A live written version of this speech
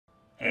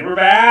And we're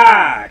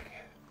back!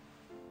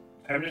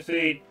 Time to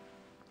say,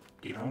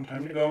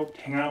 time to go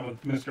hang out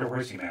with Mr.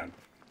 Horsey Man.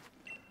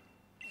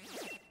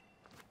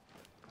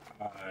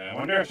 I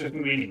wonder if there's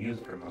going to be any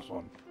music in this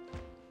one.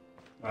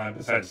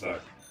 Besides the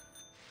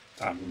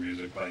sound of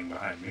music playing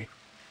behind me.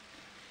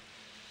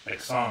 Like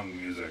song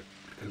music,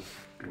 because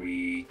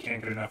we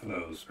can't get enough of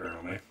those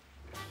currently.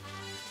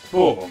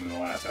 Full of them in the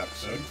last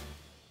episode.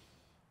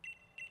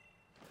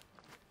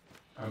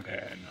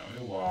 Okay, no,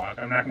 we walk.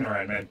 I'm not going to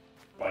ride my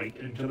bike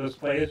into this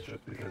place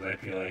just because I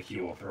feel like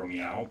he will throw me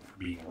out for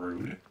being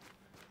rude.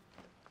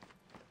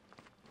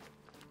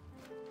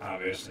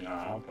 Obviously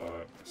not,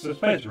 but so this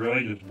place is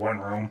really just one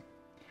room.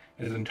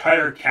 His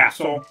entire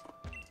castle,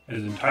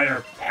 his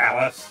entire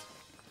palace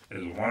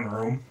is one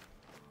room.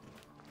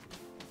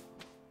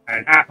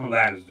 And half of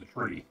that is the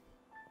tree.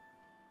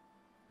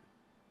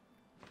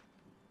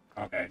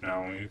 Okay,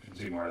 no, you can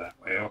see more that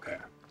way. Okay.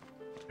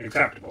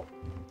 Acceptable.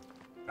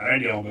 Not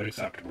ideal, but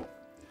acceptable.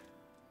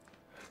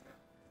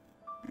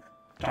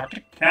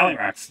 Dr.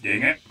 Calyrex,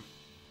 dang it.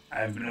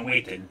 I've been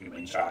awaiting,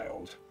 human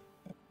child.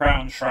 The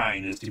Crown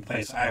Shrine is the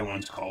place I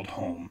once called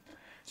home.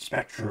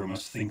 Spectre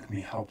must think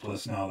me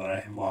helpless now that I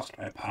have lost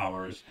my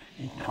powers,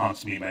 and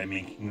taunts me by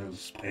making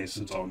this place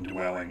its own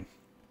dwelling.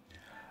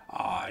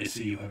 Ah, I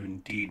see you have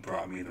indeed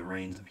brought me the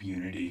reins of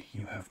unity.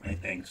 You have my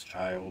thanks,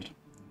 child.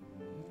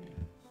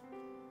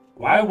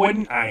 Why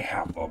wouldn't I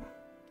have them?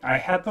 I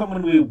had them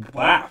when we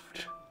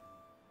left.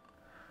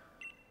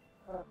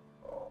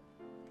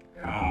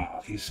 Ah,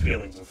 these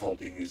feelings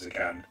unfolding these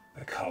again.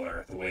 The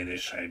color, the way they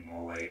shine in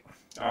the light.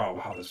 Oh,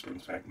 how this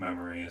brings back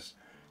memories.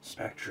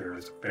 Spectre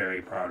is a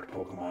very proud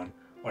Pokemon.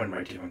 One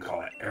might even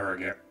call it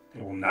arrogant.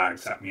 It will not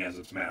accept me as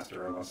its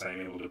master unless I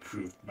am able to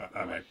prove that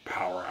my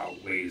power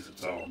outweighs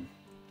its own.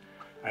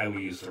 I will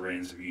use the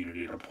reins of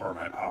unity to pour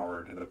my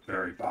power into the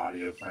very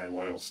body of my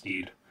loyal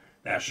steed.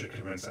 That should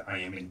convince that I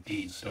am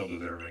indeed still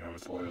deserving of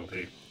its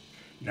loyalty.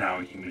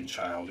 Now, human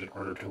child, in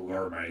order to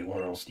lure my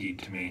loyal steed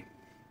to me,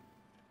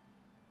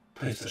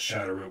 place a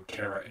Shadow Root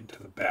carrot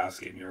into the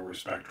basket near where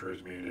Spectre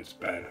is made its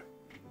bed.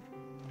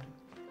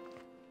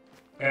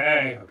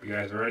 Okay, hope you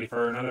guys are ready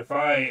for another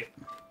fight.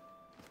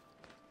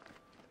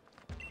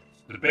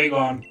 It's the big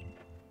one.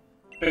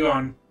 Big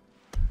one.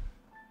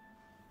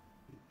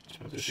 Just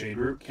put the Shade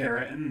Root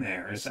carrot in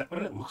there. Is that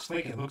what it looks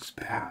like? It looks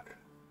bad.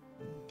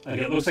 Like,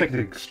 it looks like it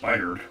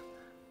expired.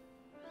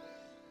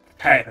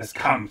 The time has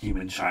come,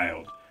 human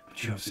child.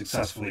 But you have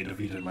successfully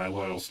defeated my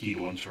loyal steed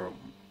once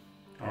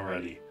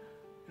already.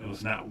 I will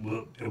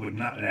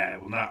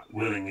not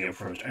willingly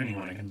approach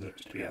anyone it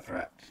considers to be a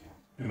threat.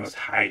 We must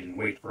hide and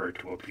wait for it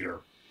to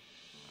appear.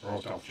 Roll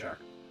stealth check.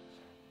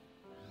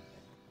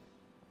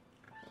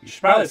 You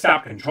should probably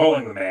stop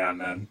controlling the man,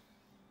 then.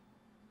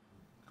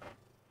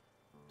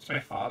 It's my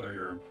father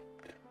you're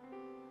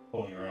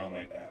pulling around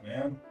like that,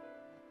 man.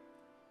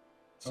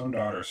 His own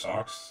daughter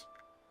sucks.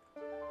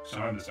 So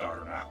I'm his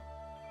daughter now.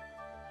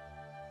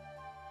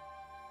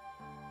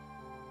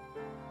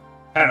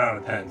 10 out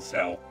of 10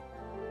 still.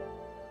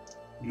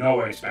 No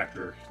way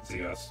Spectre can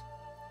see us.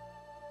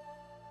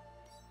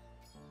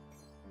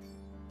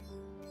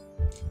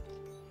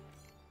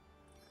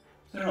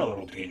 Isn't it a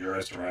little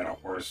dangerous to ride a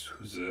horse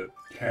whose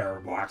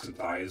hair blocks its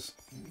eyes?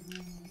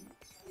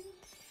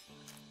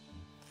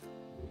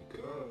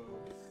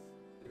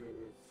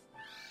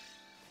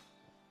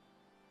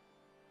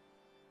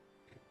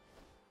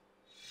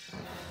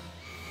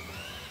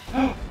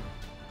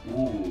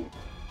 Ooh.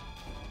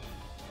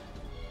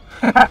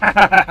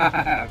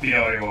 He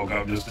only woke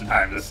up just in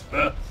time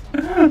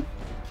to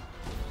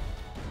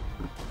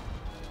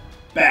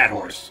Bad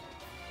horse.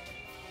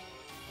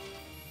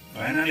 Do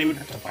I not even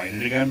have to fight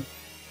it again?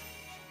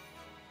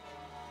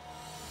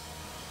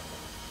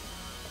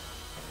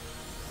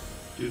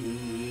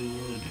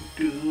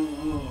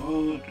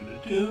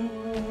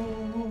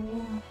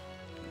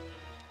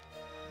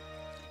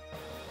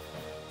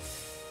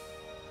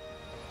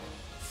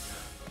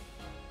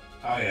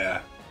 Oh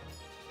yeah.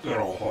 Good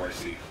old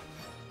horsey.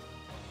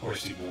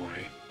 Horsey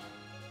boy.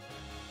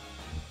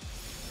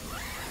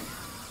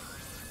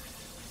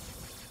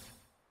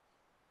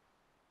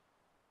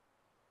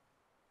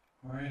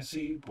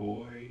 Horsey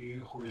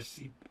boy,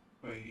 horsey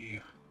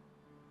boy.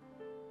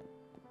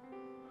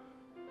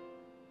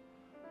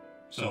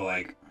 So,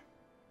 like,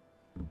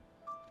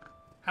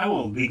 how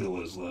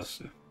illegal is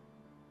this?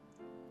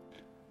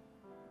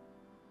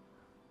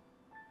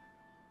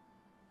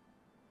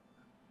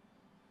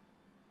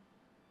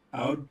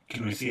 How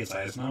can we see its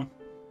eyes now?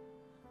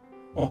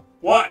 Oh,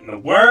 what in the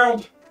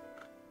world?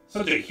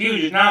 Such a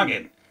huge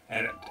noggin,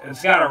 and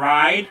it's got a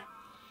ride?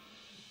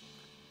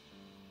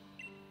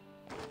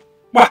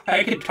 What?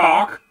 I can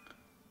talk?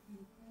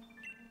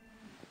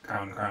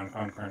 Crown.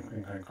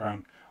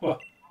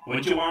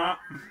 What'd you want?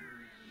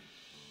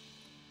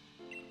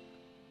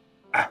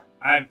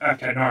 I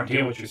have no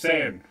idea what you're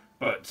saying,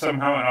 but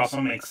somehow it also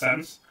makes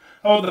sense.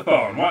 Hold the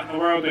phone. What in the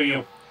world are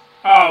you?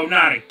 Oh,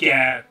 not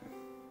again.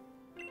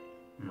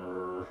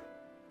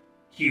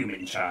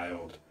 Human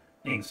child.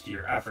 Thanks to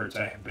your efforts,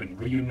 I have been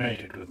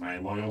reunited with my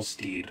loyal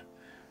steed.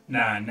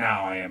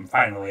 Now I am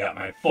finally at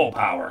my full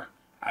power.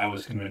 I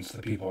was convinced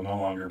the people no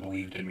longer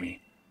believed in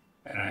me,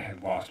 and I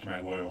had lost my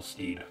loyal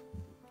steed.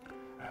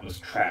 I was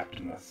trapped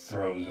in the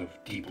throes of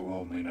deep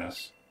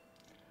loneliness.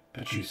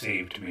 But you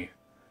saved me.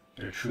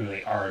 There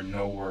truly are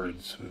no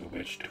words with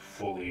which to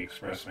fully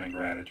express my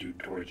gratitude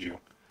towards you.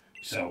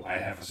 So I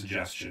have a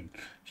suggestion.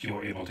 If you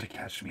are able to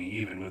catch me,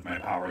 even with my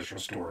powers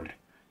restored,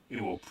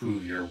 it will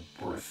prove your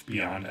worth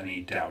beyond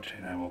any doubt,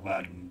 and I will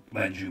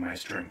lend you my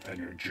strength on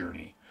your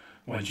journey.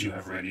 Once you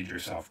have readied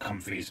yourself,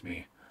 come face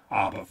me.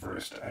 But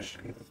first, I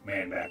should get this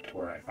man back to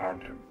where I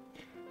found him.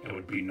 It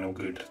would be no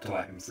good to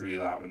let him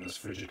freeze out in this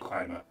frigid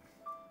climate.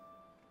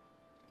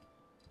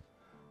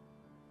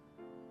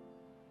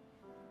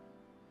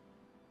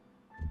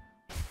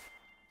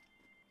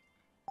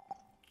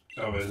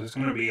 So is this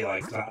going to be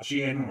like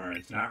Zacian, where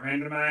it's not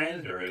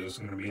randomized, or is this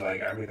going to be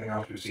like everything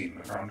else we've seen in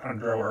the Crown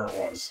Tundra where it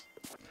was?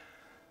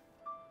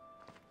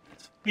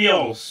 It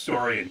feels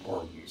story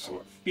important, so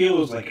it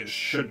feels like it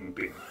shouldn't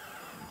be.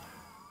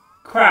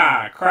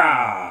 Cra,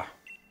 cra!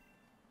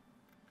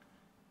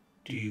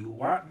 Do you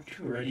want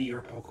to ready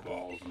your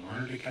Pokeballs in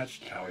order to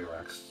catch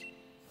Calyrex?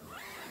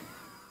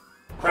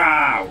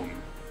 Crown!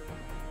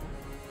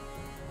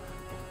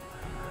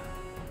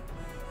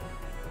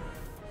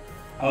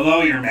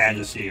 Hello, Your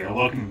Majesty. You're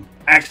looking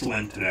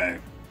excellent today.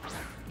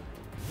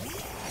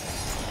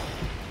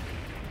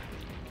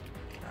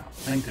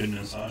 Thank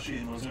goodness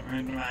Zacian wasn't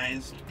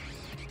randomized.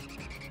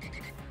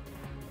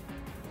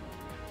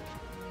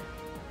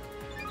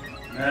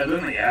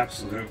 Imagine the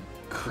absolute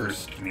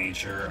cursed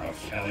nature of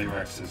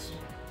Calyrex's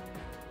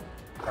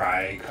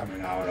cry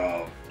coming out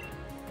of...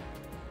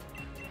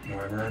 Do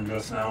I learn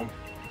this now?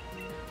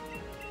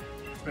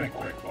 It's been a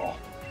quick ball.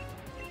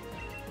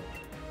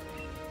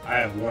 I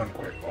have one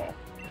quick ball.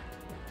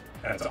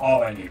 That's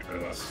all I need for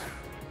this.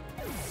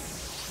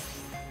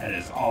 That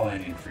is all I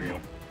need for you.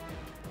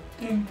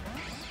 Ding.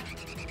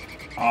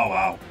 Oh,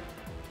 wow.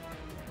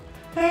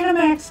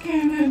 Dynamax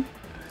Cannon!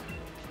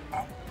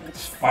 Oh,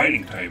 it's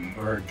fighting type,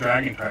 or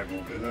dragon type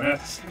move, isn't it?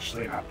 It's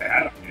actually not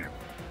bad on you.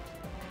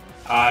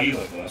 You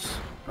live this,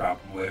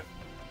 probably.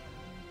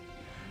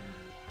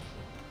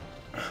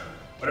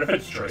 What if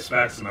it's Choice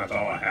Specs and that's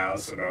all it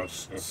has, so now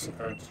it's just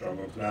going to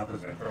struggle to death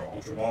as I throw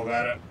Ultra Balls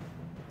at it?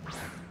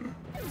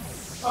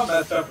 How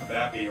messed up would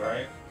that be,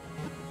 right?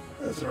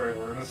 That's the right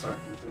word, it's not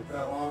going to take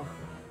that long.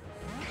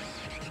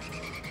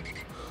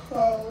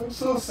 Oh, I'm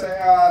so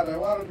sad. I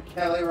wanted a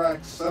Calyrex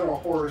instead of a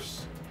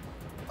horse.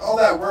 All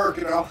that work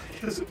and all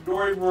his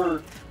annoying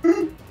work.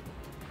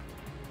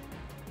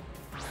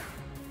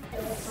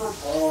 Ultra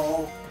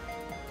Ball.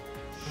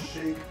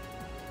 Shake.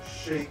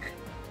 Shake.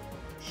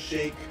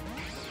 Shake.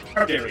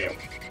 How dare you?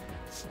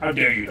 How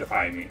dare you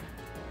defy me?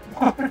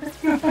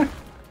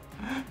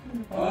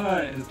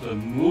 What is the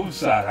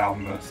moveset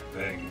on this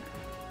thing?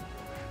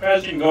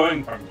 Imagine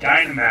going from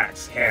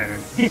Dynamax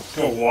Cannon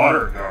to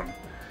Water Gun.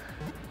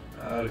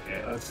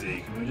 Okay, let's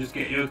see. Can we just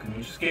get you? Can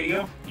we just get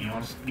you? You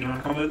want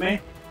to come with me?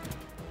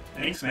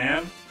 Thanks,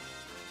 man.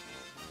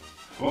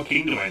 What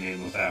king do I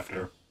name this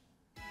after?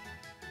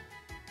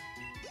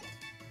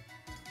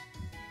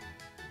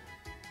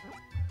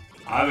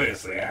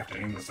 Obviously, I have to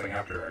name this thing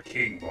after a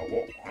king, but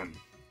what one?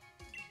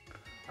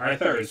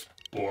 Arthur is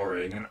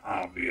boring and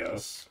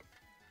obvious.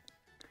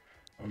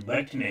 I would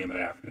like to name it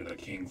after the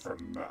king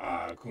from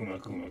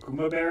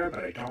Kuma Bear,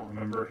 but I don't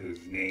remember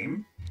his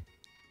name.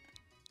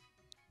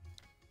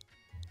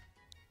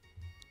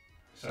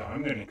 So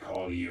I'm going to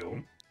call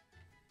you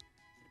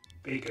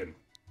Bacon.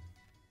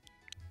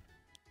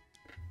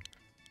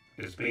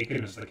 Because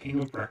bacon is the king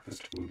of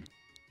breakfast food.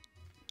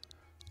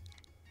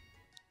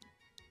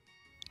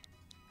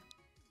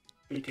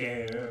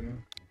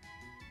 Bacon.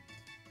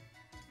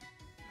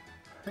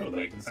 I would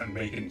like to send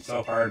Bacon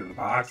so far into the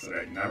box that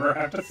I'd never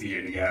have to see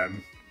it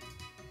again.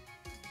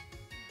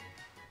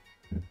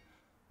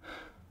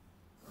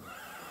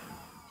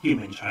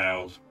 Human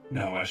child.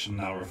 No, I shall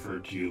now refer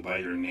to you by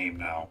your name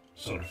now,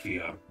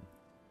 Sophia.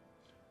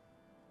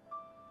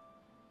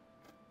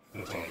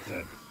 That's all I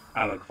said.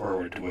 I look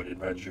forward to what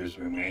adventures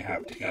we may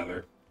have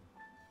together.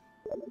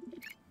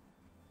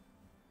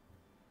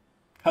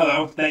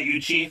 Hello, that you,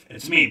 Chief?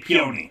 It's me,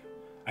 Peony.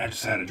 I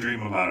just had a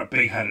dream about a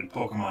big-headed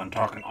Pokemon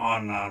talking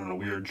on and on in a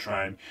weird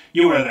shrine.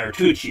 You were there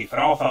too, Chief. It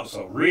all felt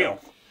so real.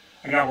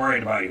 I got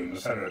worried about you and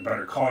decided I'd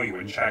better call you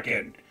and check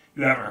in.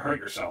 You haven't hurt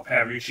yourself,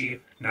 have you,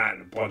 Chief? Not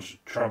in a bunch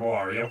of trouble,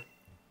 are you?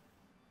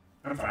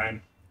 I'm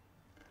fine.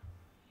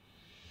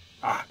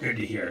 Good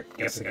to hear.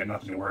 Guess I got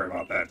nothing to worry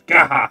about then.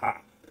 Gahaha!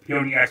 The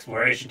Peony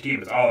Exploration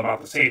Team is all about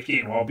the safety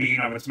and well-being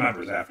of its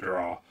members, after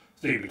all.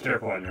 So you be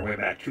careful on your way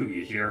back too,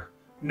 you hear?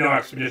 No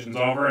expedition's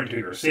over until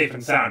you're safe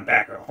and sound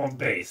back at home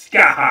base.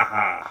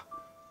 Gahaha!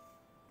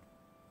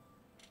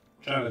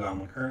 Jotted on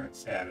the current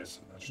status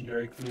of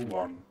Legendary Clue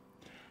 1.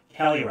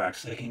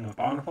 Calyrex, the king of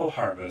bountiful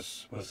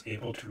harvests, was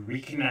able to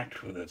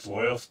reconnect with its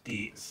loyal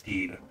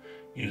steed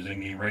using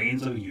the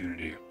Reins of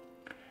Unity.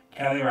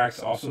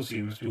 Calyrex also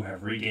seems to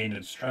have regained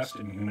its trust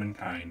in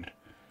humankind.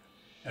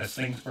 As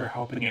thanks for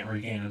helping it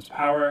regain its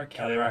power,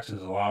 Calyrex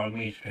is allowing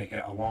me to take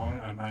it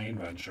along on my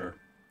adventure.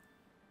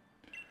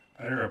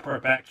 Better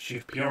report back to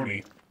Chief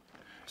Peony.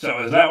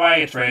 So is that why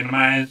it's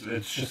randomized?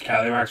 It's just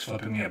Calyrex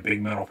flipping me a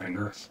big middle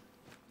finger?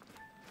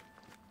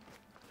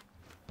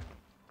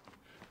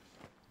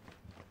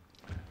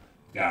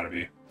 Gotta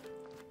be.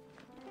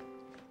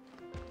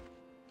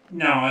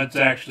 No, it's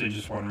actually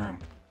just one room.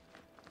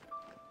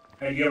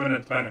 I'd given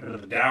it the benefit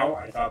of the doubt.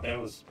 I thought there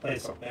was a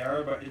place up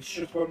there, but it's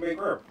just one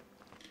big room.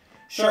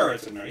 Sure,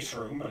 it's a nice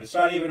room, but it's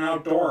not even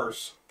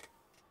outdoors.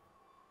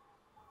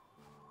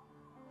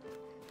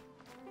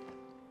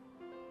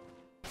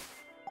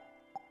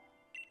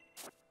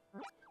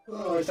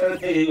 Well, I started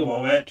taking a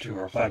moment to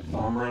reflect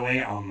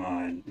somberly on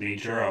the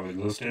nature of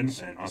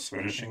existence, and us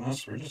finishing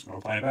this, we're just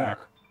gonna play it back.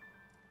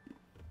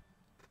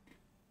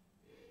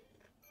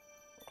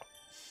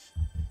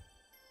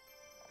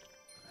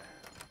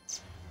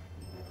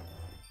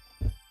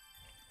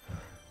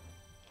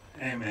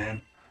 Hey,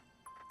 man.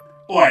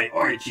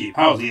 Oi, Chief,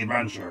 how's the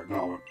adventure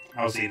going?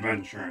 How's the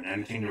adventure, and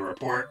anything to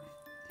report?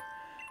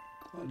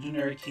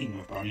 Legendary King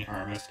of Bounty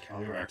Harvest,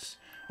 Calyrex.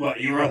 What,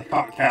 you really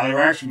caught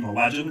Calyrex from the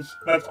legends?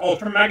 That's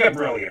ultra mega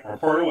brilliant.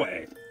 Report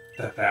away.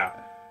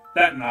 That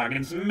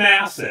noggin's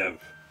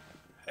massive.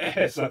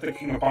 Is that the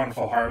King of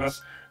Bountiful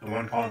Harvest? The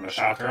one calling the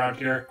shots around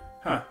here?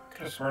 Huh,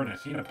 could have sworn I've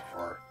seen it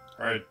before.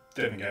 Or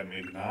then again,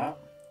 maybe not.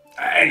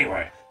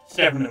 Anyway, it's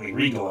definitely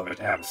regal of it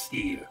to have a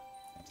steed.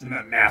 And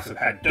that massive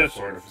head does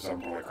sort of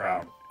resemble a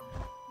crown.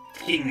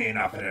 Kingly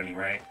enough at any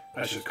rate.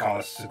 Let's just call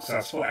it a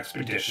successful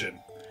expedition.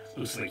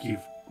 Looks like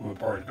you've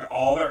reported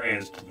all there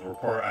is to the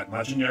report on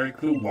Legendary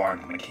Clue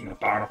 1, the King of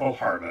Bountiful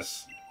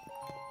Harvest.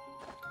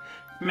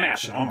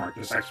 Smash, and I'll mark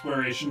this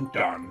exploration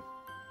done.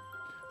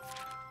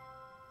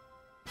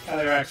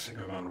 Calyrex, King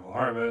of Bountiful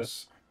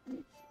Harvest.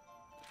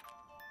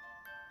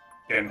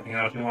 Anything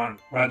else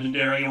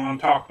legendary you want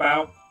to talk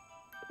about?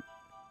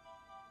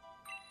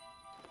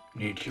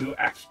 Need to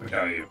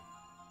expedite you.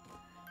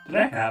 Did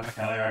I have a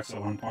Calyrex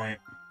at one point?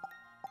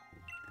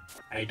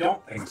 I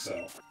don't think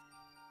so.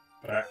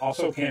 But I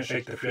also can't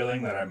shake the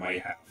feeling that I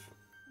might have.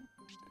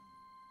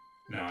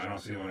 No, I don't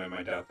see one in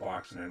my death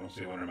box, and I don't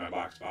see one in my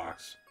box. I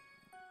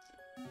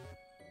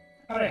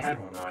thought I had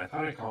one, though. I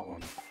thought I caught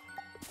one.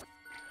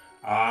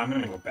 I'm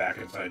gonna go back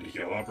inside to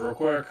heal up real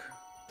quick.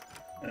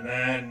 And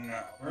then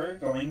we're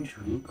going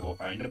to go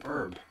find a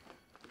burb.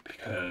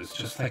 Because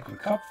just like with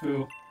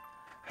Kupfu,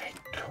 I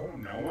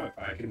don't know if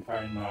I can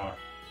find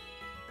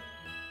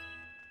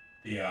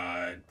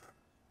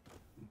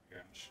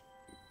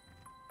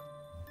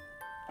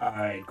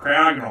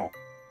Cryogonal.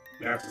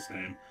 That's his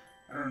name.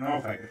 I don't know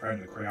if I can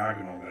find the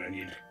Cryogonal that I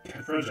need to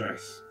get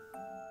Frigice.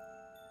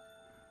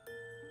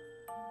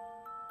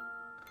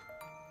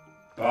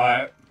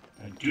 But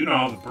I do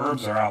know the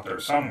burbs are out there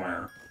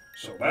somewhere.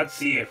 So let's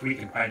see if we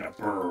can find a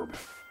burb.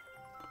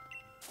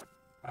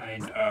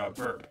 Find a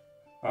burb.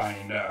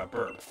 Find a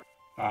burb.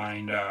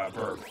 Find a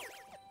burb.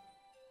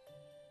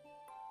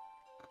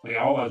 Complete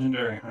all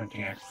legendary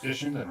hunting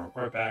expeditions and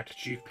report back to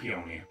Chief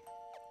Peony.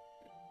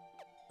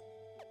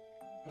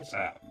 What's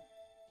that?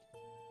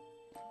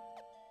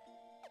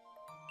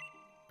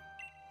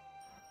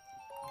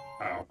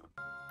 Oh.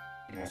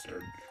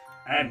 Mustard.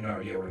 I had no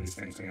idea where these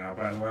things hang out,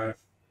 by the way.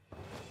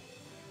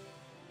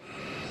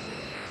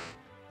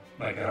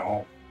 Like, at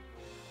all.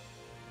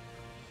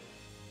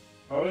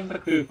 What was the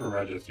clue for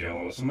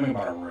Registeel? Something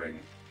about a ring.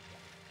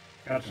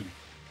 Got to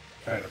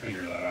try to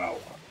figure that out.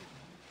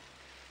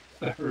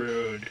 The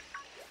rude.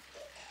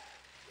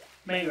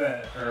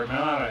 Maven, or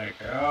Melodic.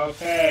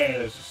 Okay,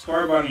 there's a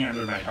score bunny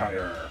under my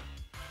tire.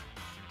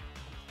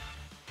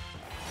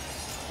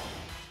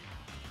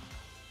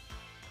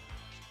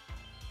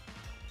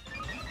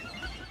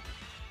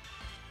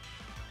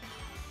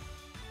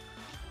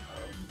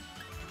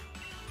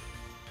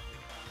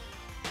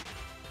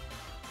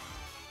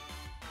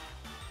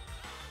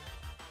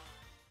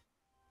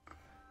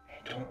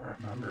 I don't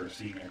remember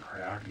seeing a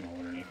Cryogonal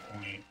at any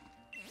point.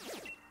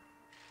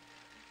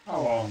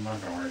 Oh well, I'm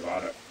not gonna worry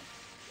about it.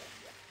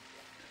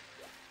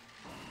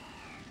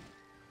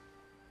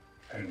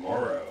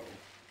 Pangoro.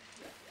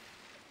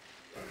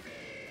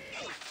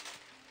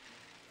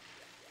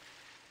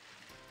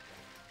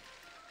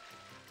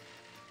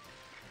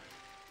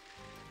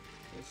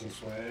 It's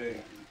this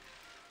way.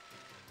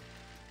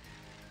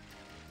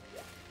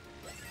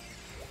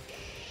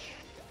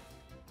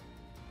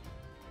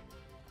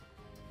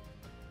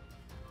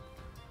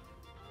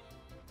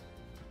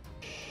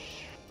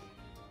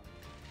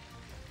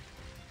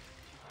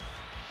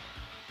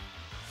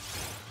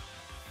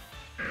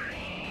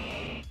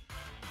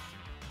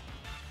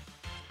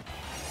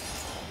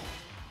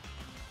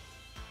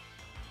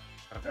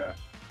 Okay.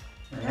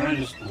 We're gonna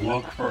just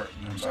look for.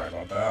 I'm sorry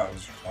about that. I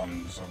was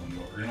responding to someone,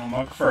 but we're gonna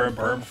look for a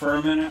burb for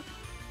a minute.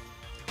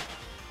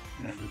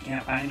 And if we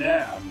can't find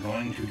it, I'm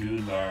going to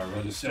do the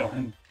Registeel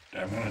hint.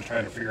 I'm gonna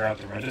try to figure out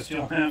the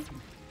Registeel hint.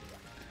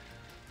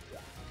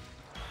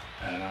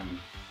 And I'm.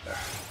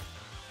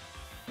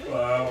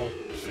 Hello.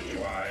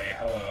 CUI.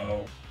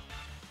 Hello.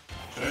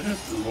 Should I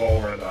just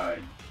lower the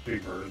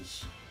big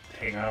birds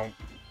hang out.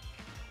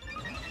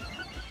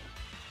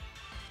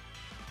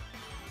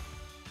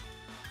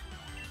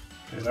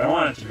 Because I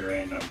want it to be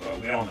random,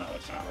 but we all know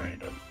it's not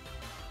random.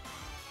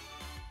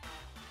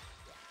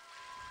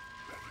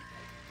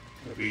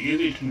 It'll be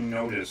easy to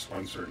notice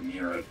once they're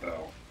near it,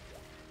 though.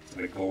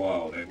 So they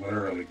glow. They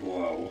literally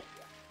glow.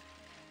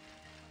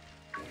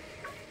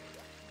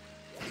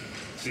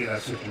 See,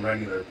 that's just a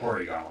regular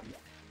Porygon.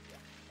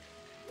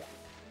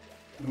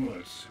 Ooh,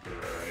 it's super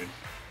rare.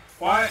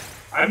 What?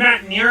 I'm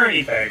not near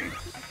anything!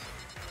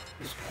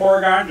 This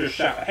Porygon just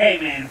shot. Hey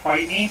man,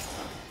 fight me!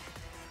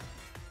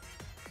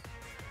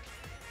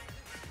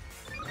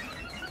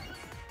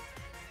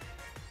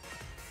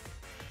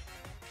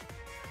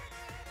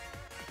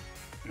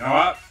 You know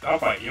what? I'll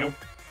fight you.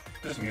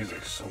 This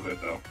music's so good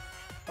though.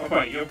 I'll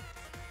fight you.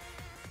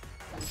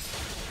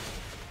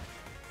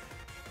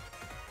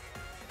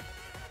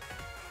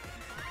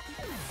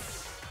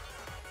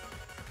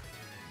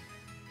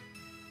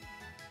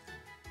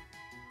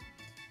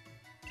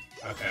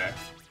 Okay.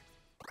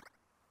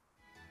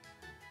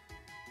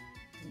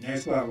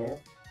 Next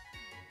level.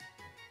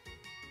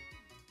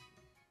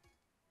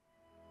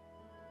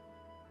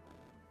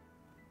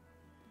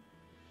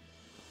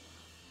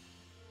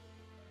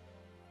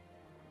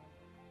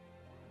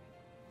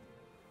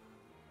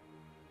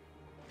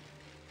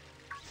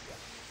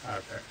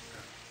 Okay.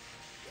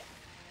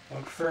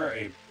 Look for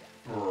a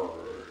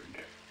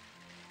bird.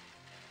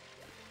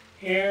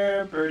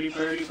 Here, birdie,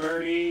 birdie,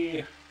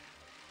 birdie.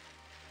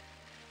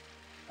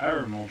 I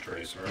have a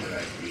Moltres, where would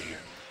that be?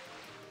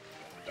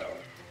 The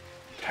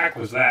heck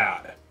was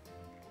that?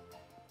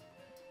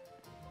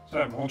 Is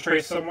that a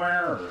Moltres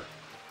somewhere, or?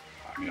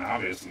 I mean,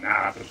 obviously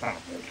not. There's not a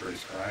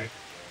Moltres, right?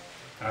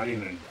 Not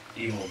even an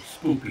evil,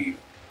 spoopy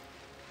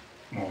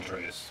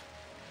Moltres.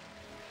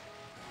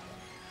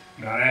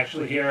 Not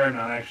actually here,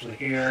 not actually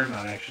here,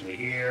 not actually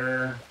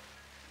here.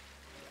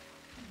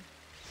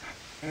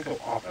 I'm gonna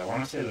go up. I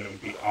want to say that it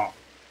would be up.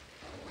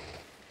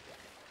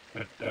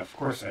 But of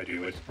course I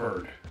do. It's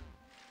bird.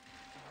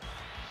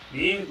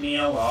 Leave me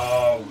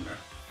alone.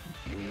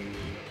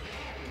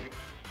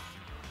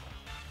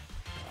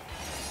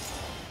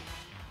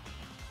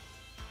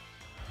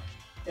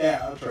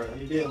 Yeah, that's right.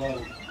 Leave me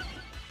alone.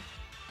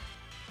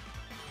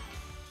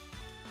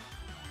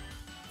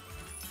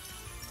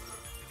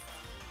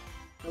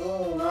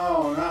 Oh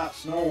no, not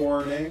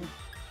snowboarding.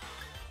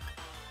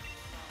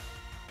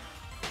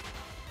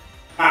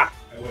 Ha!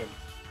 I win.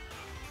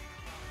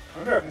 I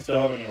wonder if I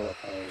still have any more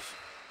colors.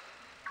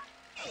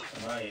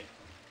 I might.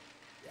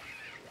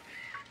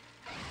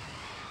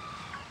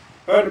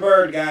 Found a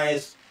bird,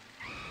 guys.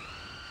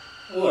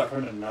 Ooh, I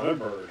found another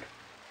bird.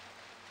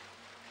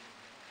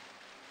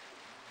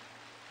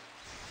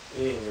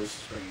 Ooh, where's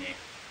Springy?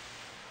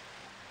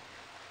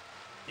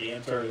 The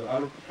answer is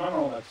out of the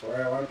tunnel. That's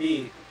where I want to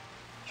be.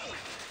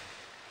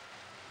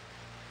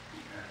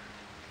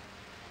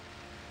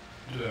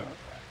 Yeah.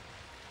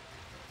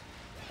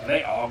 Are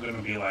they all going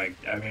to be like,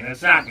 I mean,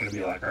 it's not going to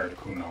be like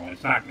Articuno.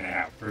 It's not going to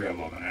have 3 of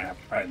them and I have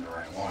to find the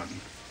right one.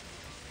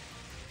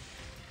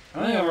 I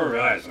don't think I've ever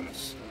realized that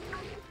it's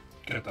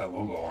got that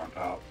logo on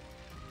top.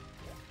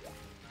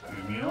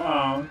 Leave me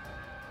alone.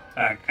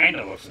 That kind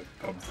of looks like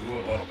Kung Fu a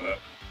little bit.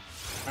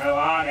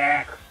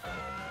 Melodic!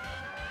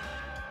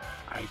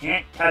 I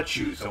can't touch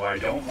you, so I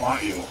don't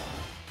want you.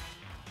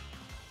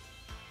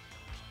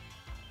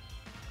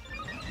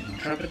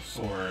 Intrepid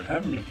Sword.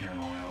 Haven't been here in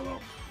a while, though.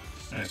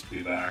 It's nice to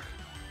be back.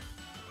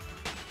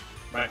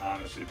 Might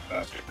honestly be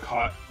best to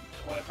cut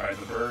until I find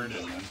the bird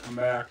and then come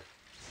back.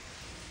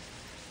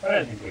 But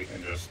I think we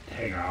can just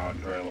hang out and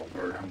enjoy a little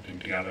bird hunting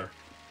together.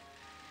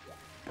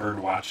 Bird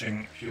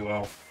watching, if you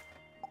will.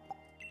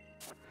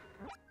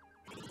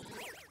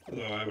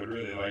 Although I would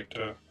really like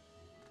to...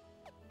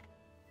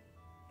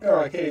 Oh,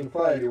 I can't even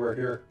fly anywhere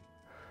here.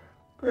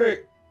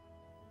 Great.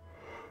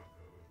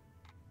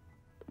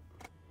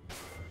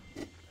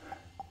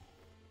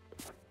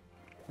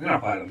 I'm gonna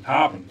fly to the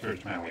top and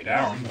search my way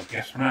down, but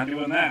guess we're not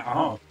doing that,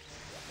 huh?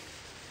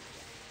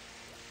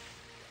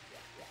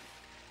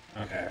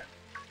 Okay.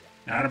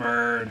 Not a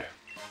bird.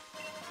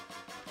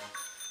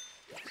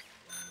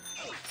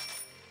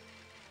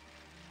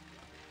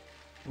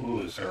 Ooh,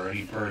 is there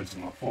any birds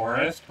in the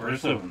forest?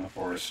 Birds live in the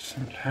forest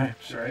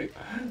sometimes, right?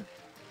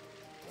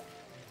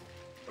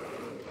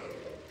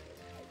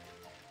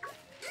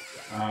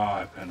 Oh,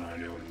 I have no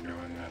idea what I'm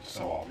doing. That's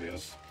so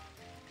obvious.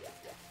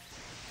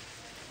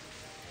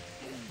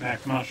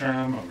 Max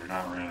Mushroom, but we're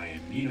not really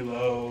in need of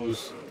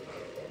those.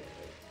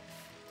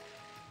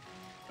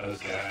 Those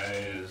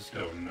guys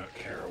don't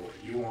care what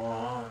you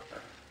want.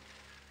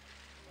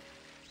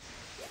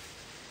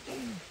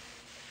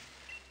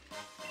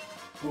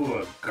 Ooh,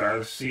 a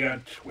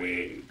Garcia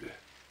Twig.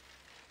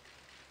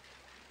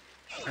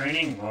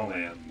 Training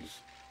Lowlands.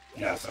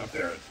 Yes, up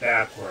there.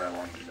 That's where I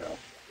wanted to go.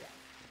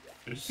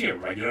 Did you see a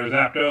regular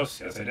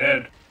Zapdos? Yes, I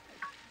did.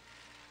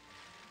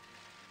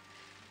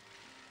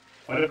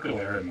 What if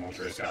Galarian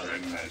Moltres got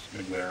recognized?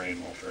 Galarian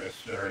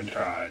Moltres, or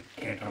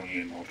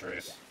Cantonian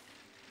Moltres.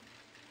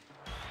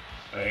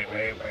 Wait,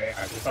 wait, wait.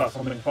 I just saw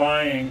something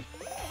flying.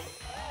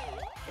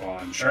 Well,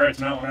 I'm sure it's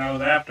not what I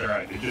was after.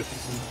 I did just see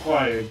something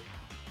flying.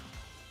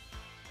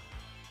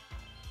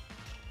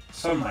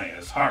 Sunlight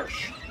is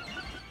harsh.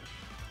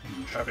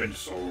 Intrepid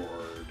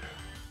sword.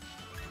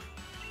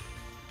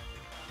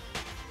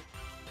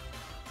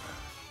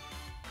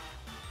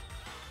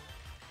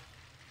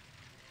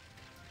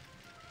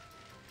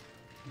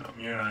 No,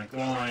 you're not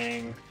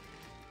going.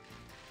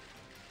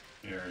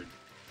 Here,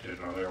 did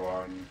another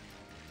one.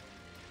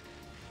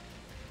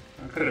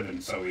 That could have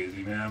been so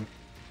easy, man.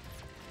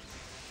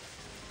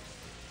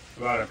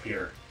 What about up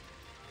here?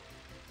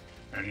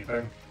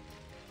 Anything?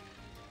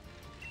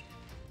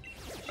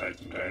 Besides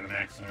some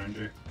Dynamax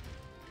energy?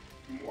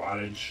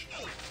 Wattage?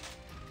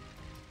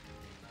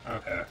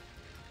 Okay.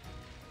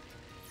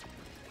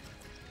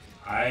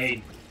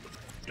 I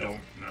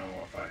don't know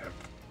if I have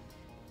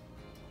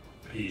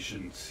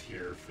patience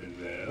here for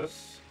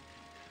this.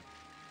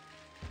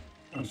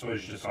 I'm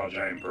supposed to just saw a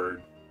giant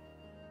bird.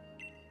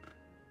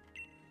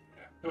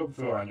 Hope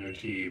so on your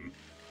team.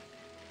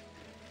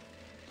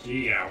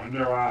 Gee, I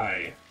wonder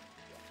why.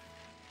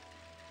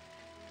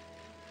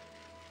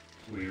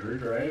 It's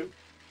weird, right?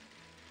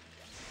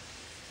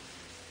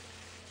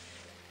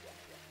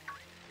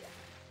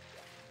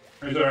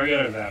 Where's our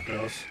other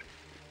Zapdos?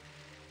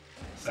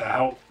 Does that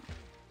help?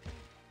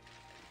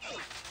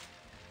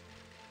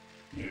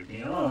 Leave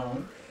me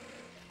alone.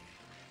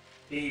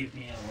 Leave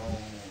me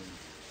alone.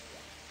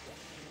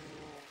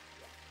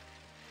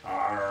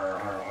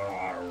 Arr, arr,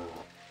 arr.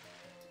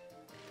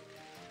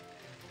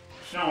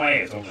 There's no way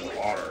it's over the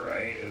water,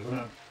 right? Isn't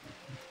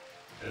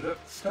it? Is it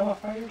still a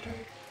fire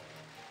type?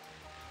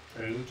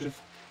 Or is it just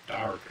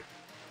dark?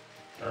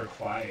 Dark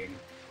flying?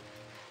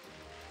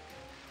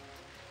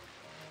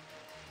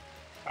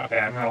 Okay,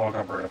 I'm gonna look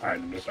up where to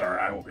find them to start.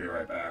 I will be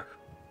right back.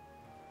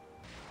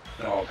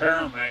 So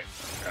apparently...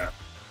 Okay.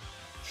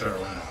 Sure,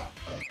 why not?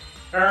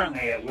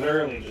 Apparently it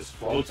literally just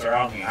floats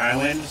around the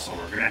island, so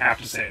we're gonna have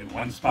to sit in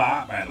one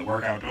spot by the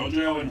workout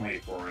dojo and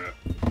wait for it.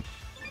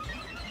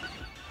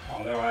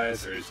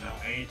 Otherwise, there's no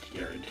way to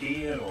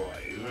guarantee it'll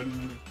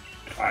even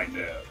find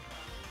it.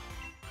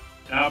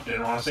 Nope,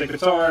 didn't want a Sacred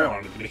Sword, I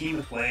wanted the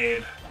Behemoth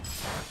Blade.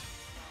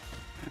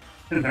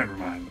 Never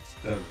mind,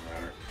 it doesn't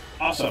matter.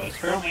 Also, it's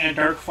currently a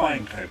dark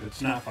flying type,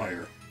 it's not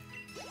fire.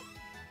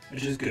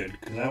 Which is good,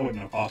 because I wouldn't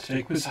have fought to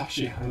take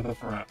Musashi out of the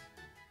front.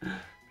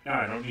 No,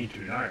 I don't need to.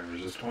 Now I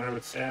resist whenever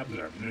it stabs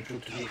or I'm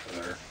neutral to each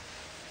other.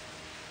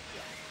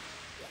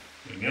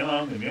 Leave me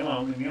alone, leave me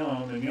alone, leave me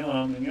alone, leave me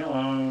alone, leave me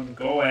alone.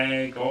 Go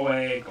away, go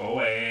away, go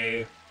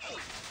away.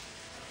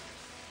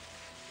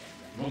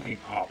 I'm looking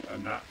up,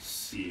 I'm not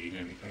seeing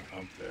anything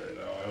up there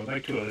though. I would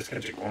like to at least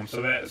catch a glimpse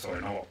of it so I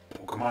know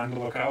what Pokemon to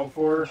look out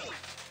for.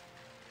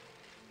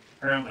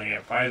 Apparently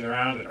it flies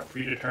around in a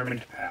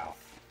predetermined path.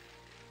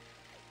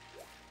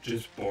 Which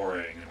is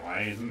boring, and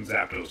why isn't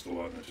Zapdos the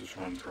one that just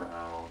runs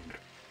around?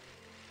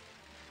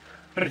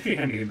 But if you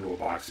can get into a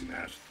boxing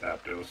match with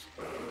Zapdos,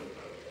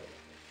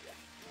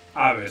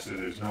 obviously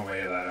there's no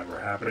way of that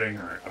ever happening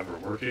or ever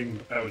working,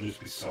 but that would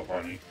just be so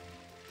funny.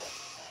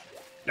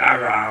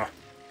 Yara!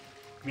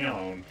 Leave me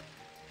alone.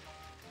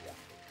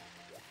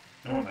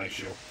 No one likes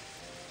you.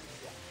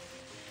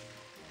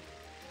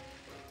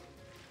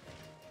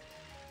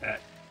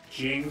 That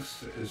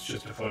Jinx is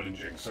just a floating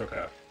Jinx,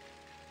 okay.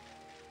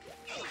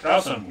 It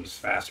also moves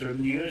faster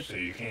than you, so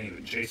you can't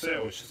even chase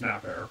it, which is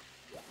not fair.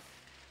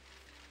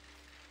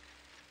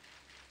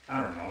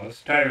 I don't know,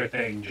 this entire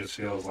thing just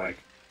feels like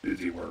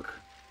busy work.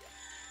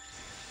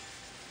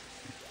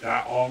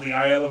 Not all the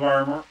Eye of the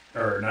Armor,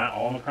 or not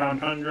all the Crown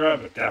Tundra,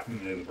 but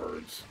definitely the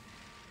birds.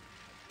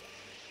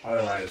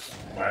 Otherwise,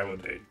 why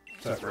would they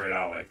separate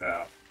out like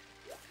that?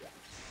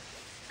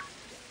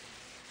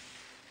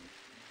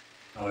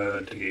 Other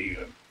than to get you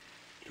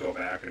to go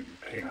back and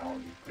hang out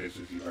in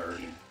places you've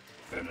already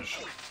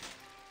finished.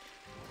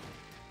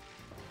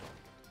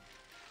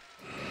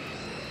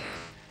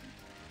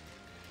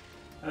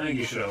 I think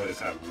you should always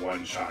have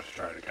one shot to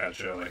try to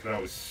catch it, like it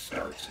always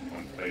starts in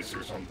one place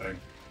or something.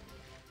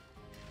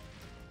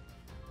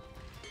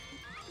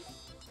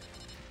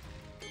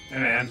 Hey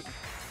man.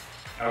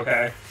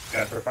 Okay,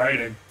 got for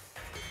fighting.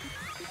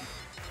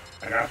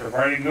 I got for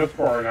fighting with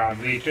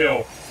Porygon Z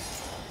too.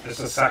 This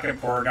is the second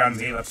Porygon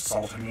Z that's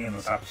assaulting me in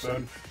this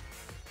episode.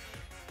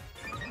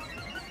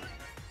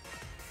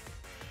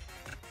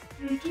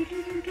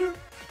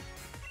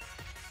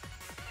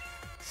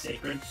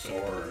 Sacred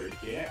Sword,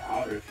 get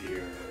out of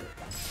here.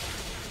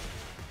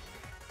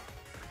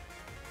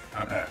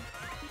 Okay.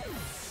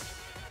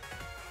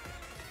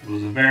 It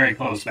was a very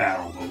close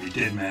battle, but we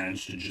did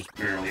manage to just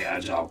barely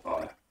edge out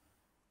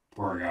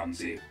Porygon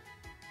Z.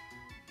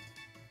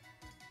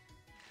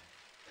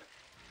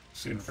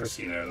 Just getting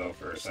frisky there though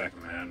for a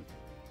second, man.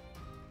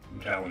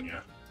 I'm telling you.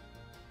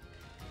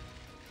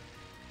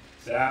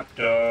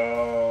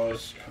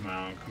 Zapdos,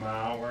 come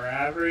on,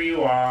 wherever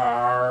you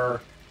are.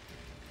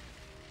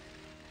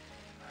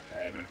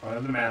 Okay, I'm in front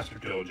of the Master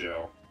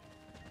Dojo.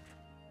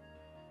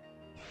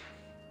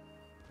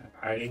 I'm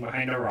hiding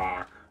behind a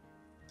rock.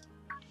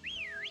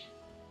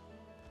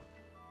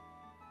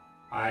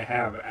 I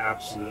have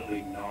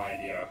absolutely no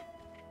idea.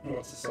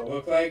 What's this all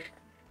look like?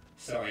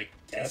 So I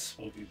guess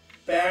we'll be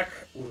back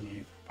when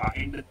we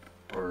Find the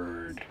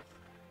bird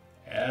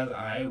as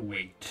I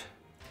wait.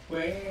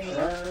 Where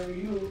are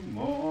you,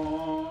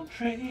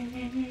 Moltres?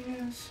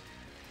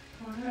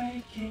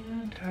 Why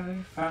can't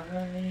I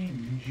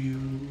find you?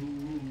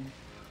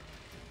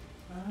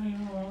 I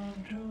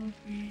want to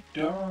be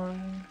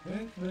done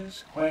with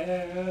this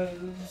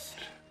quest.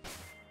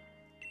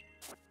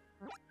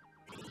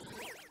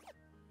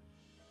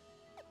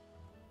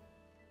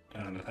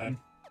 Down to 10.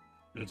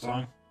 Good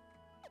song.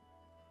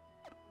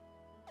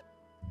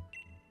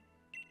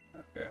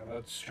 Okay,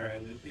 let's try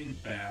looping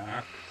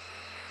back.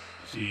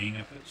 Seeing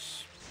if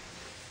it's...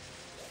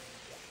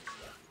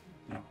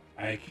 No,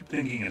 I keep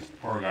thinking it's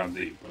Porygon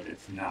Z, but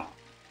it's not.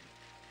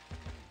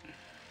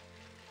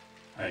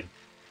 I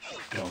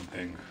don't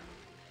think...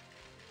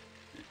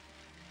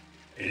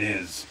 It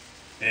is.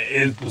 It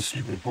is the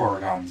stupid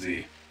Porygon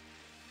Z.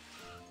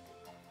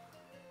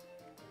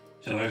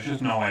 So there's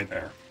just no light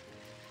there.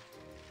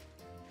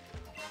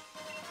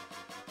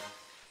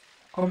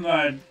 Come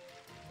on.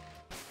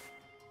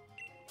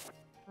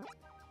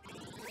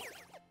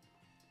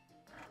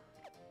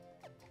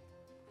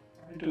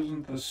 Why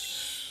doesn't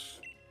this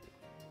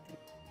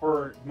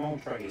or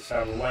Moltres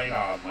have a light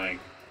on? Like,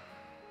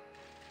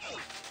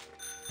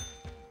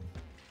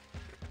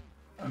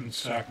 I'm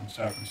stuck.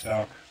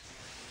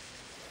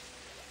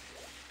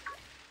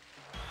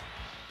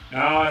 No,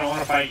 I don't want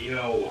to fight you.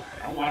 I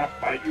don't want to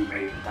fight you,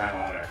 mate.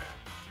 Milotic.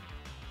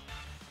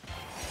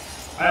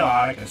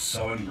 Milotic is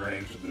so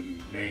engraved with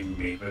the name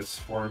Mavis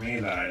for me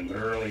that I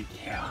literally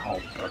can't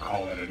help but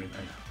call it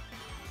anything.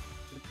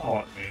 Call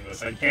it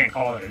Mavis. I can't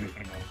call it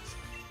anything else.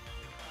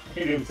 I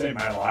can't even say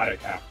Milotic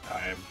half the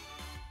time.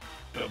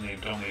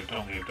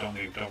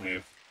 Don't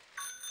leave.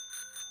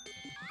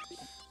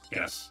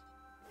 Yes.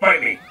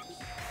 Fight me!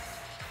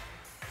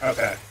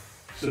 Okay.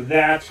 So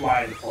that's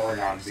why the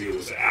Porygon Z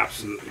was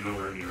absolutely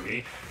nowhere near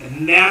me.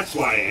 And that's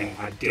why I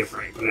had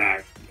different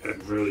but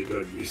and really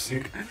good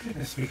music.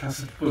 It's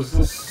because it was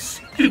this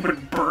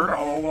stupid bird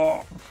all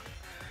along.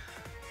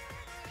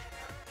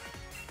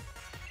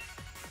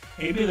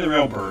 Maybe the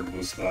real bird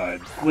was the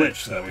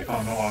glitch that we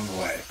found along the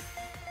way.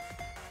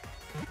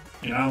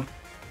 You know?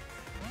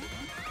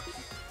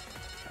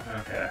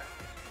 Okay.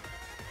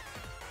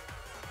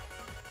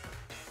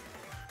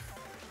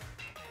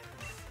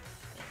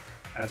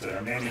 That's it,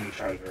 I'm manning the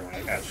charger when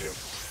I got you.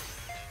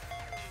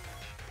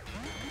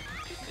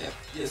 Yep.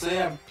 Yes, I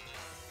am.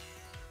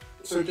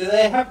 So do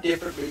they have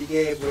different mini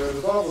games where it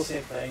was all the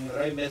same thing,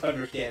 but I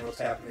misunderstand what's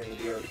happening with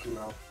the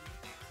Articuno?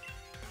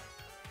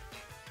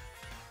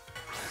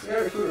 The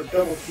Articuno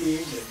double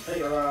teamed and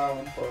played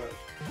around, but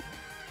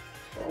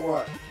for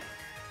what?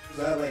 Is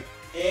that like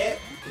it?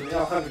 Do they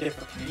all have a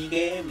different mini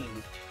game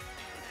and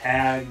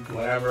Tag,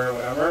 whatever,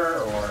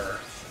 or...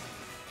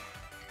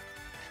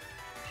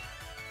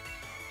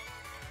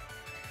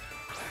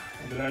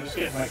 Did I just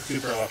get like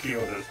super lucky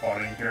with it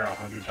spawning here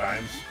 100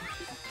 times?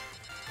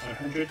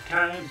 100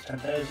 times,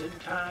 10,000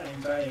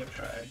 times I have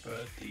tried,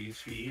 but these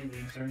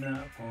feelings are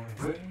not for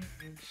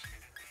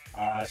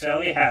words.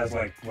 Sally has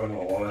like one of the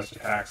lowest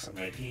attacks on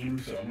my team,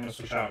 so I'm gonna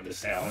switch out to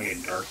Sally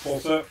and Dark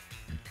Pulse it.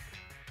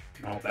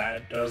 And hope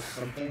that does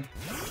something.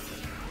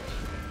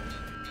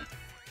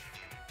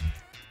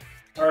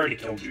 I already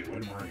killed you,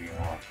 what more do you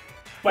want?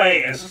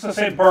 Wait, is this the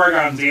same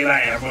Porygon Z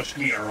that ambushed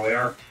me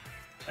earlier?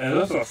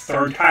 Is this the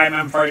third time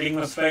I'm fighting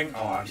this thing?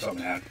 Oh, I'm so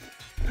mad.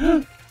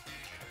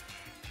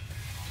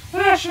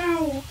 Flash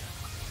out!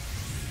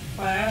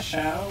 Flash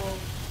out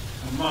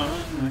among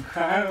the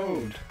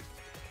crowd.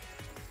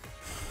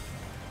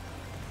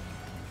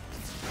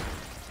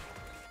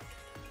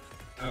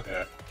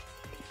 Okay.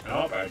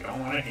 Nope, I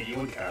don't want to hit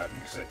you again,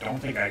 because I don't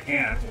think I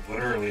can with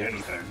literally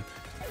anything.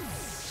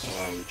 So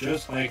I would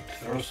just like to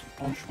throw some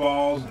punch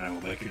balls, and I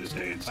will make you to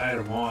stay inside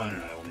of one,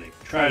 and I will make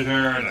you treasure,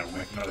 and I will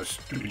make another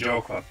stupid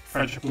joke about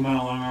friendship we went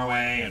along our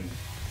way, and...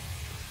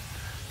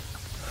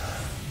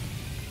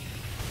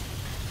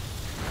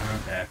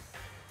 Okay.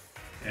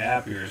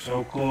 Yep, you're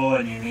so cool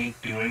and unique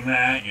doing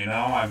that, you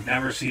know? I've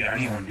never seen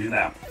anyone do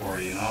that before,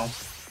 you know?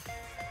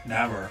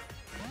 Never.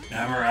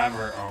 Never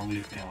ever. Oh,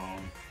 leave me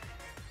alone.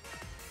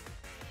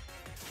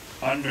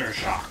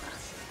 Thundershock.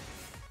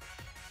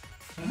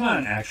 It's not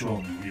an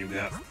actual move you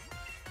get.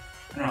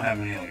 I don't have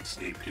any, like,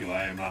 sleep, do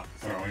I? I'm not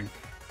throwing.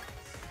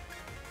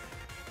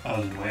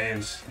 1,000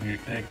 waves. You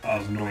can take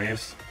 1,000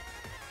 waves.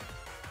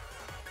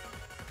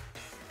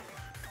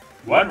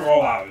 One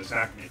rollout is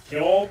not going to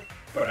kill,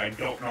 but I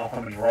don't know how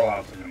many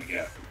rollouts I'm going to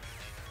get.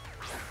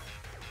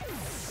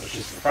 That's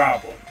just the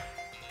problem.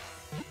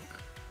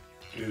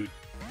 Dude.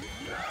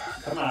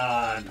 Come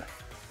on.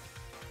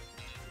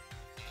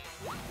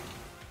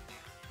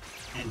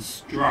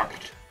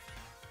 Instruct.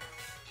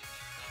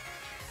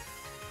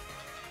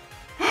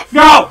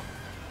 No!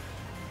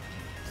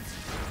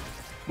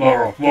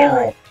 Laurel.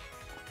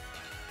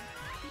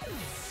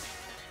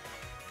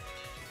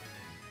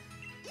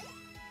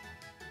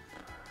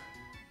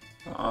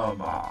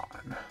 Come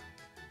on.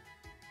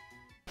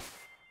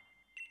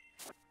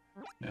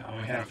 Now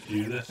we have to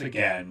do this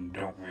again,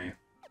 don't we?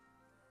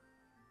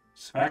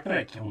 The fact that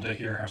I killed it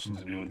here has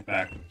something to do with the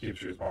fact that it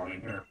keeps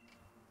respawning here.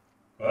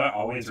 But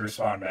always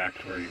respawn back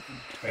to where you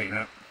paint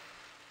it.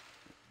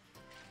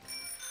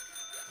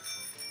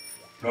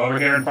 Go over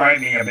here and fight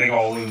me, a big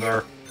old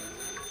loser.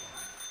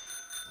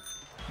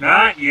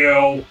 Not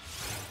you!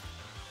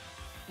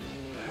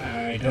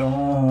 I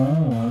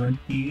don't want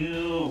to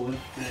deal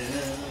with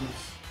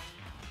this.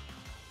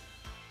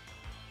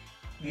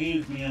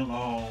 Leave me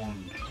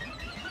alone.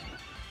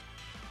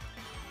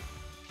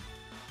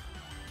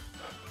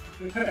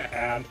 We could have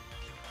had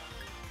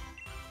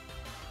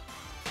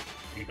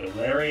a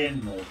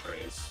Galarian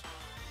Moltres.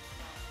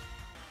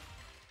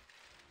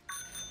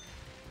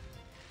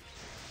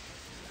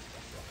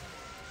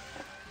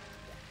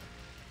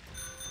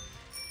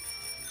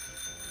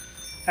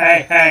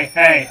 Hey, hey,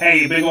 hey, hey,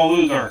 you big old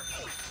loser!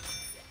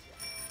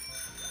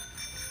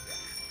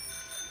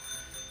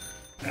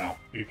 No,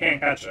 you can't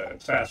catch it.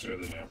 It's faster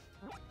than you.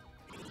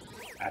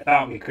 I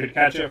thought we could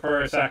catch it for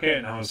a second,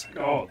 and I was like,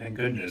 oh, thank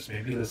goodness,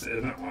 maybe this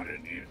isn't what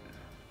it needs.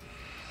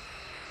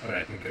 But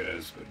I think it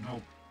is, but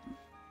nope.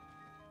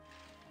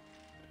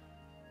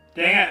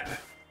 Dang it!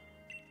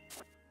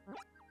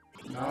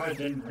 No, it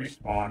didn't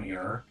respawn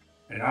here.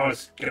 And now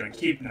it's gonna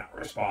keep not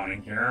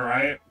respawning here,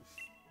 right?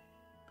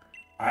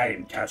 I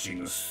am catching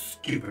this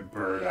stupid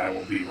bird. I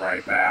will be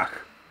right back.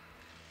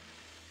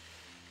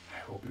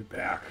 I will be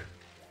back.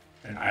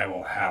 And I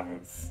will have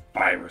a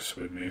virus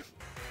with me.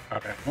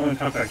 Okay, I'm gonna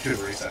come back to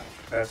the reset.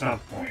 That's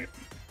not the point.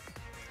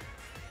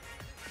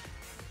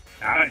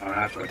 Now I don't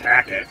have to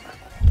attack it.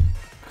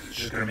 It's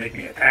just gonna make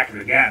me attack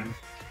it again.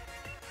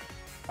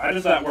 Why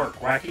does that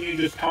work? Why can't you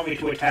just tell me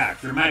to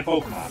attack? You're my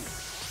Pokemon.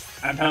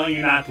 I'm telling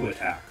you not to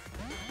attack.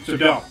 So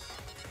don't.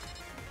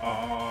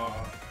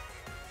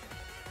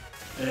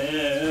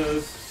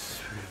 It's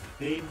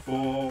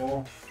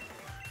painful.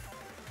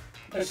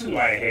 This is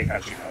why I hate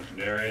catching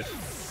legendaries.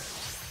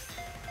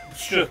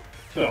 It's just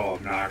so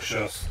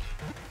obnoxious.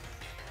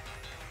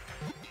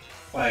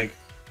 Like,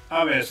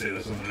 obviously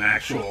this is an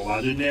actual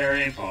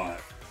legendary,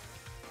 but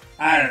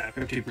I had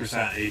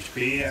 50%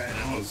 HP,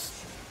 and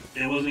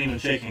it wasn't even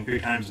shaking 3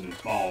 times in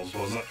its balls,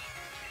 was it?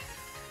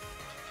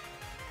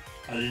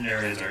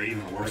 Legendaries are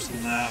even worse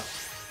than that.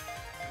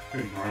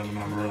 Ignore the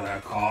number that I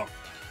caught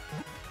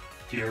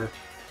here.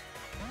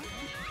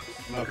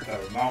 Look at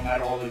that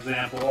Melmetal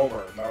example,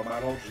 where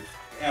Melmetal just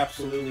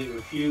Absolutely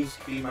refused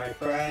to be my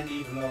friend,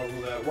 even though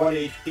that 1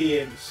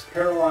 HP and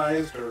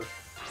paralyzed or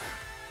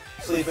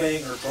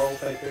sleeping or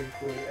both, I think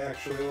it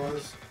actually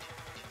was.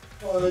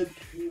 1,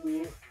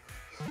 2,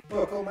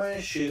 buckle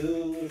my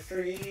shoe,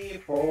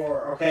 3,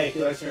 4. Okay,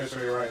 he likes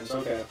nursery rhymes,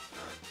 okay.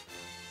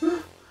 So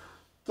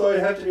all you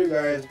have to do,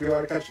 guys, if you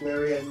want to catch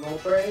Larry and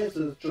Moltres,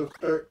 is just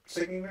start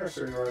singing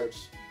nursery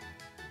rhymes.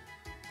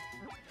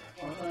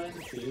 1,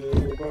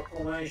 2,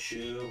 buckle my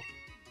shoe.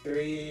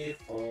 3,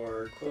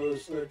 4,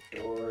 close the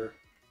door.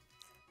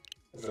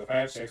 Is it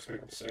 5, 6,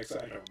 pick up 6?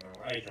 I don't know.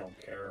 I don't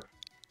care.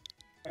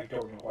 I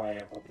don't know why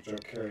I hope the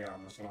joke carry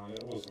on this long.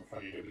 It wasn't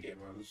funny to begin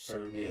with. It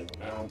certainly isn't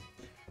now.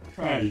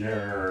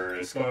 Treasure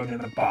is going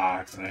in the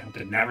box, and I hope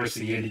to never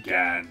see it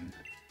again.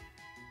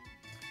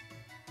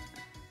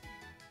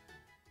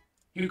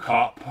 You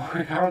caught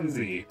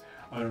Porygon-Z,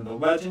 one of the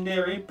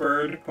legendary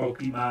bird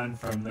Pokemon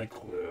from the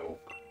clue.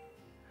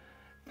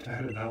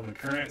 That is now the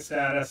current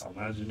status on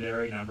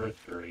legendary number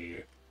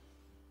 3.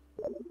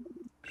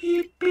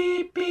 Beep,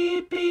 beep,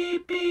 beep,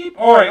 beep,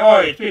 beep. Oi,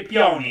 oi, it's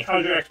Pipioni.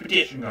 How's your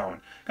expedition going?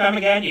 Come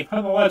again, you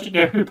found the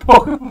legendary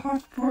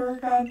Pokemon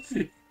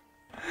Porygon-Z.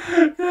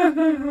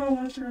 Oh,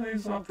 that's really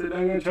something.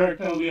 I'm gonna track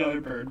down the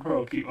other bird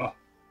Pokemon.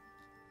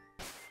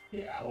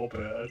 Yeah, help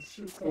it. It's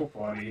just so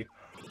funny.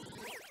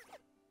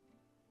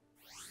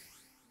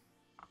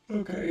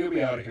 Okay, get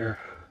me out of here.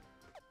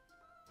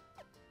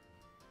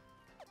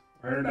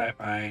 Where did I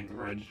find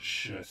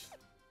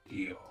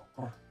Registeel?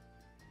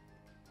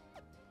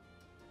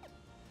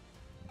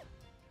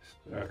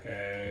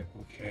 Okay,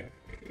 okay.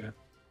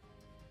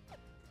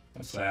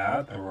 What's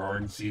that? The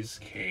Roaring Seas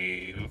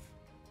Cave.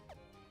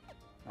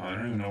 Oh, I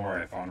don't even know where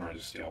I found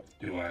Registeel,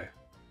 do I?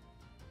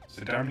 Is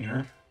it down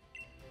here?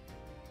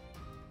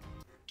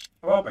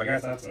 Oh, I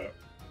guess that's it.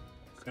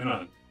 I was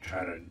gonna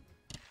try to...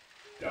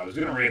 Yeah, I was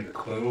gonna read the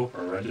clue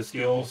for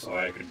Registeel so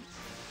I could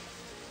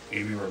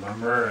maybe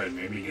remember and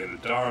maybe get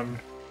it done.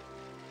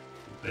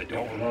 If they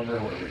don't remember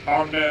where we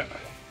found it,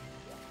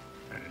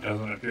 and it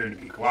doesn't appear to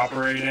be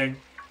cooperating,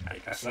 I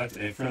guess that's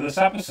it for this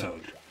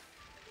episode.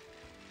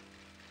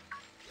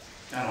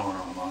 I don't want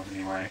to run on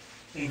anyway.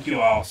 Thank you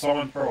all so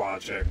much for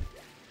watching.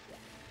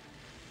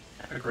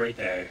 Have a great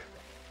day.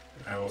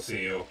 I will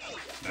see you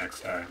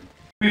next time.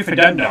 Brief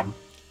addendum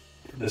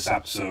to this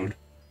episode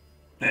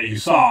that you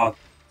saw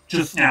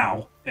just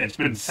now. It's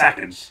been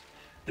seconds.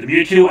 The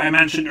Mewtwo I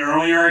mentioned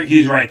earlier,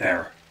 he's right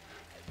there.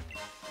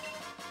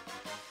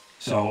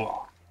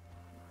 So,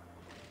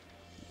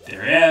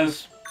 there he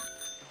is.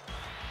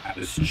 I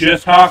was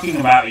just talking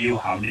about you.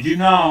 How did you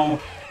know?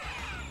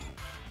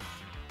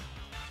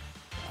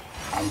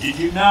 How did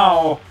you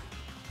know?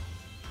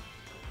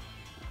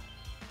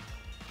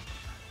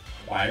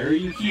 Why are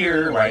you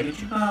here? Why did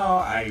you know?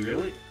 I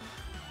really...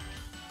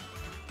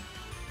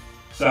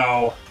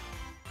 So,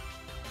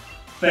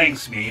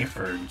 thanks me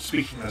for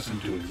speaking this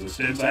into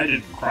existence. I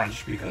didn't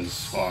crunch because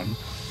it's fun.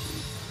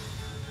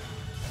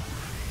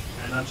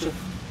 And that's it.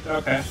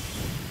 Okay.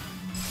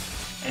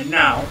 And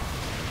now,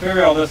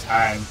 for all this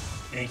time,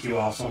 thank you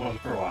all so much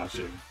for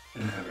watching,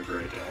 and have a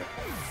great day.